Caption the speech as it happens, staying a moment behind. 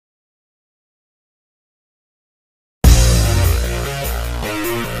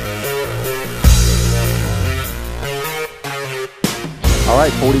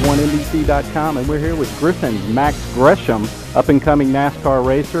right, 41NBC.com, and we're here with Griffin's Max Gresham, up-and-coming NASCAR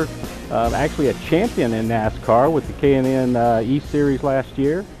racer, actually a champion in NASCAR with the K&N East Series last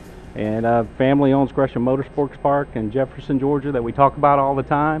year, and family owns Gresham Motorsports Park in Jefferson, Georgia, that we talk about all the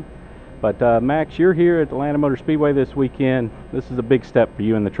time. But Max, you're here at Atlanta Motor Speedway this weekend. This is a big step for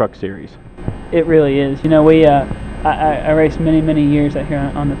you in the Truck Series. It really is. You know, I raced many years out here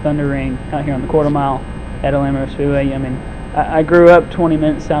on the Thunder Ring, out here on the quarter mile at Atlanta Motor Speedway. I mean, I grew up 20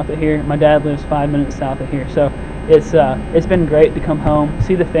 minutes south of here. My dad lives 5 minutes south of here, so it's been great to come home,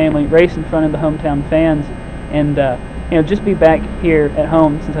 see the family, race in front of the hometown fans, and you know, just be back here at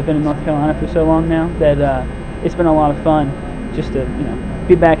home since I've been in North Carolina for so long now. That it's been a lot of fun just to, you know,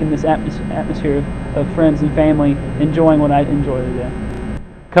 be back in this atmosphere of friends and family, enjoying what I enjoy to do.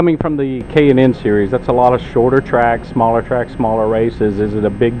 Coming from the K&N Series, that's a lot of shorter tracks, smaller races. Is it a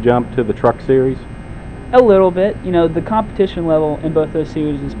big jump to the Truck Series? A little bit. You know, the competition level in both those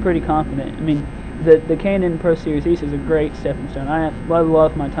series is pretty confident. I mean, the K&N Pro Series East is a great stepping stone. I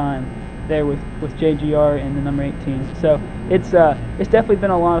love my time there with JGR and the number 18. So it's definitely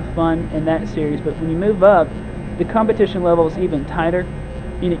been a lot of fun in that series. But when you move up, the competition level is even tighter.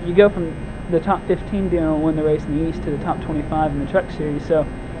 You know, you go from the top 15 being able to win the race in the East to the top 25 in the Truck Series. So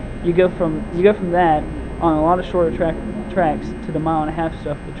you go from that on a lot of shorter tracks to the mile-and-a-half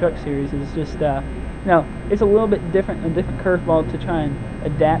stuff. The Truck Series is just you know, it's a little bit different, a different curveball to try and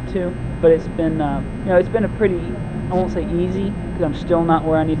adapt to. But it's been you know, it's been a pretty, I won't say easy, because I'm still not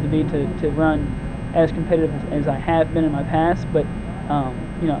where I need to be to run as competitive as I have been in my past. But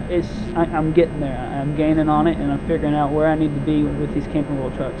you know, I'm getting there. I'm gaining on it, and I'm figuring out where I need to be with these Camping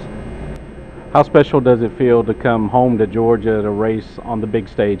World trucks. How special does it feel to come home to Georgia to race on the big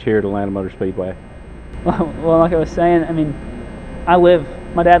stage here at Atlanta Motor Speedway? Well, like I was saying, I mean,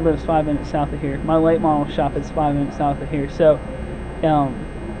 my dad lives 5 minutes south of here. My late model shop is 5 minutes south of here. So,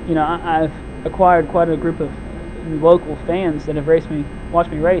 you know, I've acquired quite a group of local fans that have watched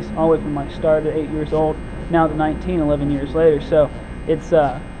me race all the way from my start at 8 years old, now to 19, 11 years later. So it's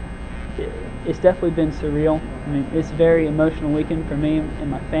definitely been surreal. I mean, it's a very emotional weekend for me and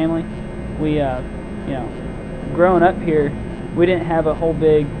my family. We, you know, growing up here, we didn't have a whole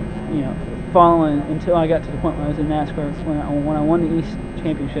big, you know, following until I got to the point where I was in NASCAR. When I won the East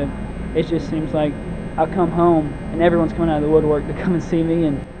Championship, it just seems like I come home and everyone's coming out of the woodwork to come and see me.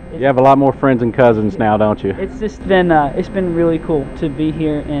 And you have a lot more friends and cousins now, don't you? It's just been it's been really cool to be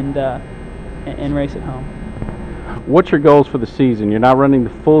here and race at home. What's your goals for the season? You're not running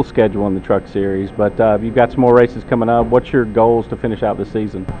the full schedule in the Truck Series, but you've got some more races coming up. What's your goals to finish out the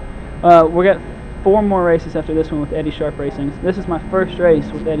season? We got 4 more races after this one with Eddie Sharp Racing. This is my first race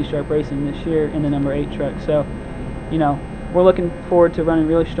with Eddie Sharp Racing this year in the number 8 truck. So, you know, we're looking forward to running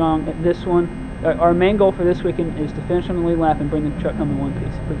really strong at this one. Our main goal for this weekend is to finish on the lead lap and bring the truck home in one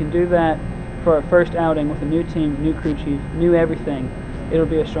piece. If we can do that for our first outing with a new team, new crew chief, new everything, it'll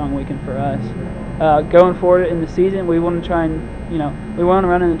be a strong weekend for us. Going forward in the season, we want to try and, you know, we want to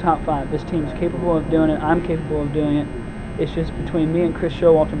run in the top 5. This team's capable of doing it. I'm capable of doing it. It's just between me and Chris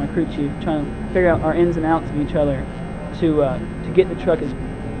Showalter, my crew chief, trying to figure out our ins and outs of each other to get the truck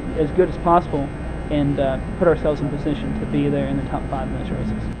as good as possible and put ourselves in position to be there in the top 5 in those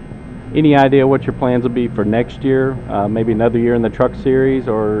races. Any idea what your plans will be for next year? Maybe another year in the Truck Series,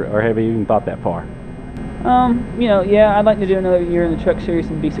 or have you even thought that far? You know, yeah, I'd like to do another year in the Truck Series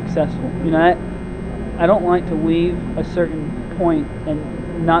and be successful. You know, I don't like to leave a certain point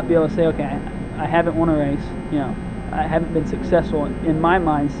and not be able to say, okay, I haven't won a race, you know, I haven't been successful in my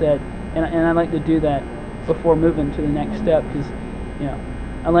mindset, and I like to do that before moving to the next step, because, you know,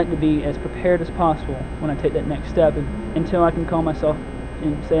 I like to be as prepared as possible when I take that next step. And until I can call myself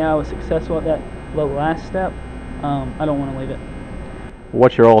and say I was successful at that last step, I don't want to leave it.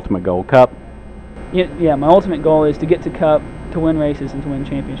 What's your ultimate goal? Cup? Yeah, my ultimate goal is to get to Cup, to win races, and to win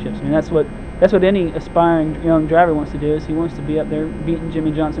championships. I mean, that's what any aspiring young driver wants to do. Is he wants to be up there beating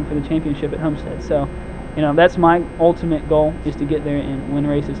Jimmy Johnson for the championship at Homestead. So, you know, that's my ultimate goal, is to get there and win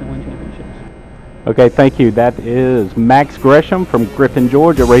races and win championships. Okay, thank you. That is Max Gresham from Griffin,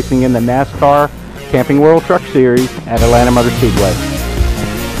 Georgia, racing in the NASCAR Camping World Truck Series at Atlanta Motor Speedway.